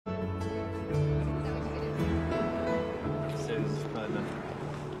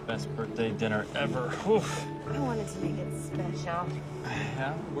best birthday dinner ever. Oof. I wanted to make it special.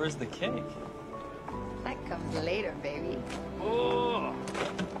 Yeah? Where's the cake? That comes later, baby. Oh!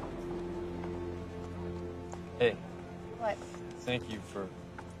 Hey. What? Thank you for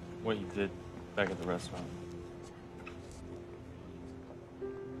what you did back at the restaurant.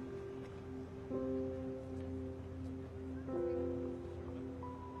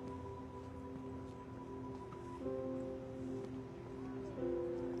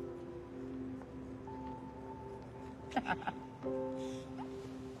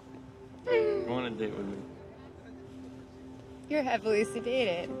 Go on a date with me. You're heavily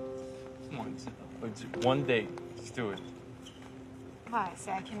sedated. Come on, it's one date. Just do it. Why?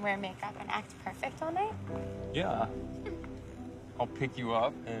 So I can wear makeup and act perfect all night? Yeah. I'll pick you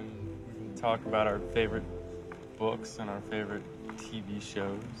up and we can talk about our favorite books and our favorite TV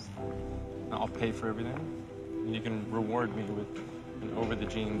shows. And I'll pay for everything. And you can reward me with an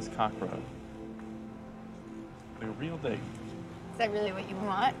over-the-jeans cock rub. Like a real date. Is that really what you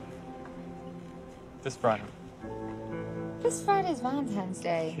want? This Friday. This Friday's Valentine's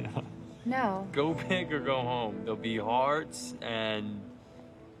Day. Yeah. No. Go big or go home. There'll be hearts and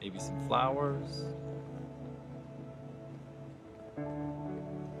maybe some flowers.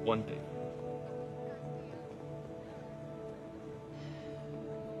 One date.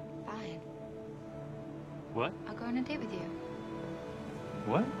 Fine. What? I'll go on a date with you.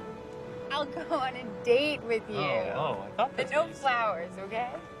 What? I'll go on a date with you. Oh, I thought But that's no what you said. flowers, okay?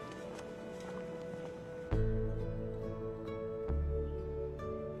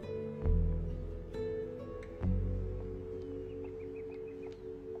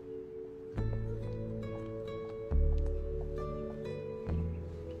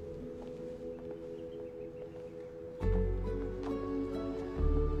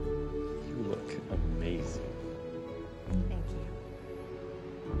 You look amazing. Thank you.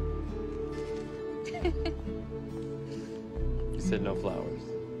 You said no flowers.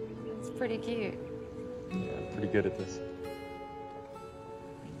 It's pretty cute. Yeah, I'm pretty good at this.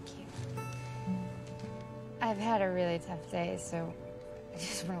 Thank you. I've had a really tough day, so I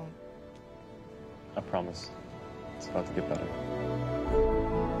just want I promise. It's about to get better.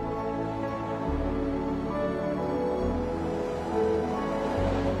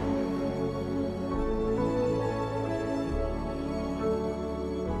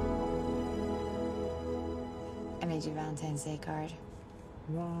 I made you a Valentine's Day card.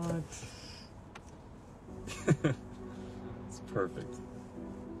 What? It's perfect.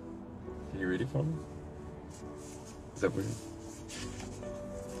 Can you read it for me? Is that weird?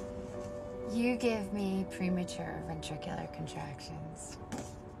 You give me premature ventricular contractions.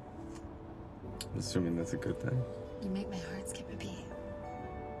 I'm assuming that's a good thing. You make my heart skip a beat.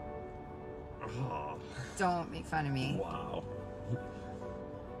 Oh, Don't make fun of me. wow.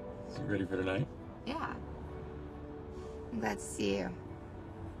 So you ready for tonight? Yeah. I'm glad to see you.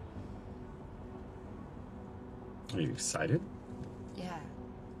 Are you excited? Yeah.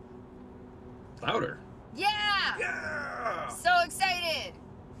 Louder. Yeah! Yeah! So excited!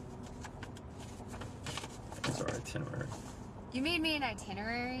 That's our itinerary. You made me an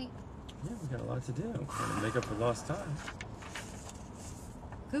itinerary? Yeah, we got a lot to do. Trying to make up for lost time.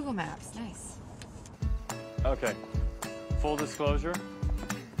 Google Maps, nice. Okay, full disclosure,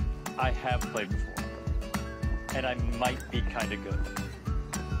 I have played before. And I might be kind of good.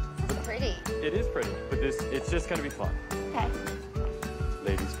 This is pretty. It is pretty, but it's just gonna be fun. Okay.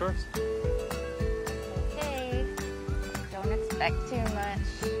 Ladies first. Okay. Don't expect too much.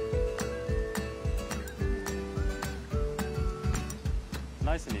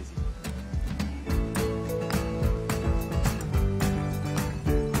 Nice and easy.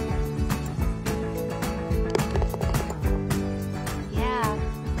 Yeah.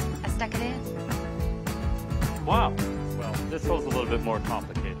 I stuck it in. Wow. Well, this hole's a little bit more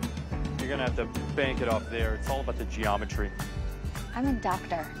complicated. You're gonna have to bank it off there. It's all about the geometry. I'm a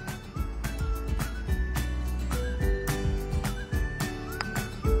doctor.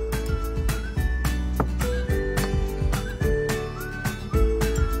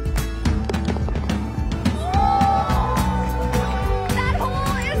 That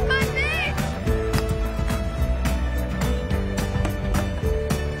hole is my bitch!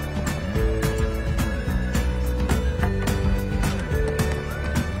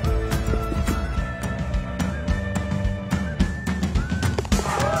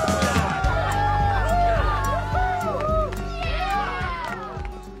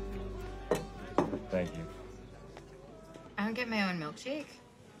 Thank you. I don't get my own milkshake.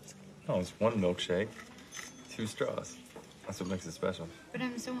 Oh, it's one milkshake, 2 straws. That's what makes it special. But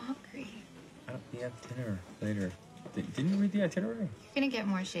I'm so hungry. We have dinner later. Didn't you read the itinerary? You're gonna get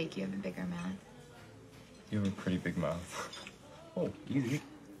more shake. You have a bigger mouth. You have a pretty big mouth. Oh, easy.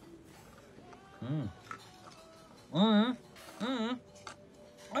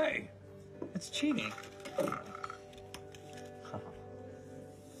 Hey, it's cheating.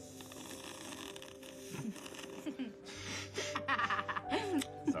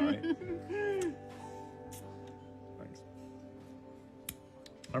 Sorry. Thanks.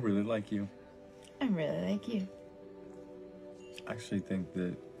 I really like you. I really like you. I actually think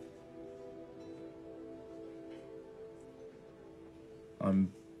that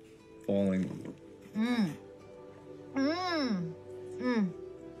I'm falling. You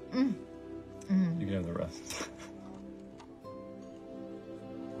can have the rest.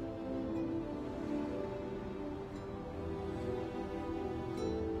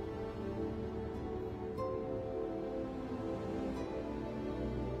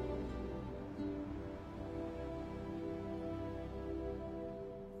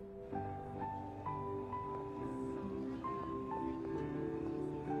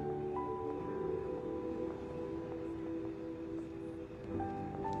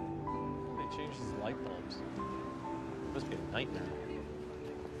 Changes light bulbs. Must be a nightmare.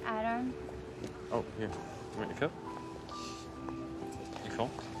 Adam, Oh, here. You want your cup? You cool?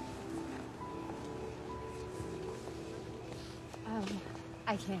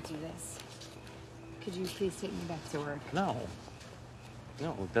 I can't do this. Could you please take me back to work? No.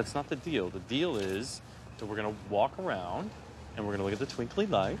 No, that's not the deal. The deal is that we're gonna walk around and we're gonna look at the twinkly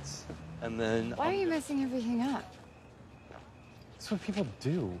lights and then... Why are you messing everything up? That's what people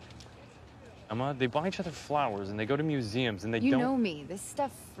do. Emma, they buy each other flowers and they go to museums and they You don't... know me. This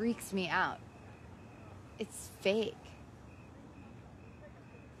stuff freaks me out. It's fake.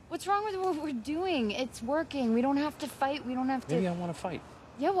 What's wrong with what we're doing? It's working. We don't have to fight. We don't have to... Maybe I want to fight.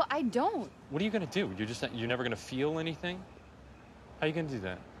 Yeah, well, I don't. What are you gonna do? You're never gonna feel anything? How are you gonna do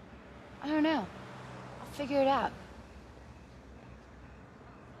that? I don't know. I'll figure it out.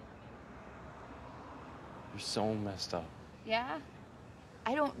 You're so messed up. Yeah?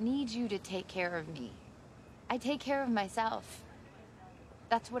 I don't need you to take care of me. I take care of myself.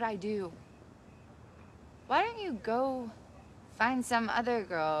 That's what I do. Why don't you go find some other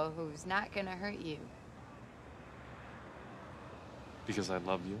girl who's not gonna hurt you? Because I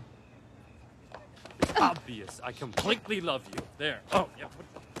love you. It's obvious. I completely love you. There. Oh, yeah.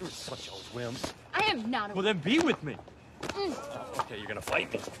 You're such a whim. I am not a... Well, then be with me. Okay, you're gonna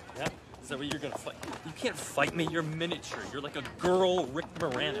fight me. Yeah? Is that what you're gonna fight? You can't fight me. You're miniature. You're like a girl Rick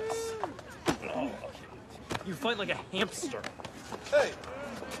Moranis. Oh, okay. You fight like a hamster. Hey!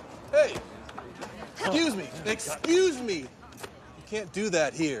 Hey! Excuse me! Excuse me! You can't do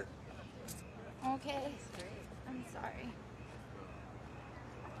that here. Okay. I'm sorry.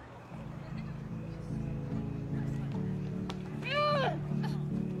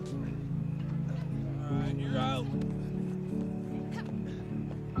 Alright, you're out.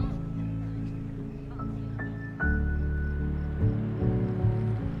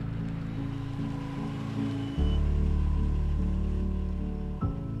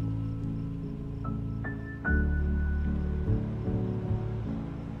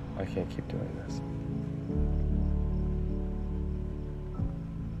 I can't keep doing this.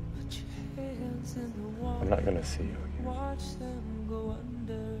 I'm not gonna see you again.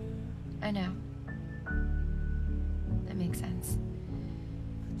 I know. That makes sense.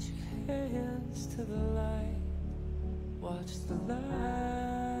 Put your hands to the light. Watch the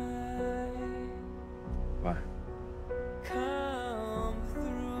light.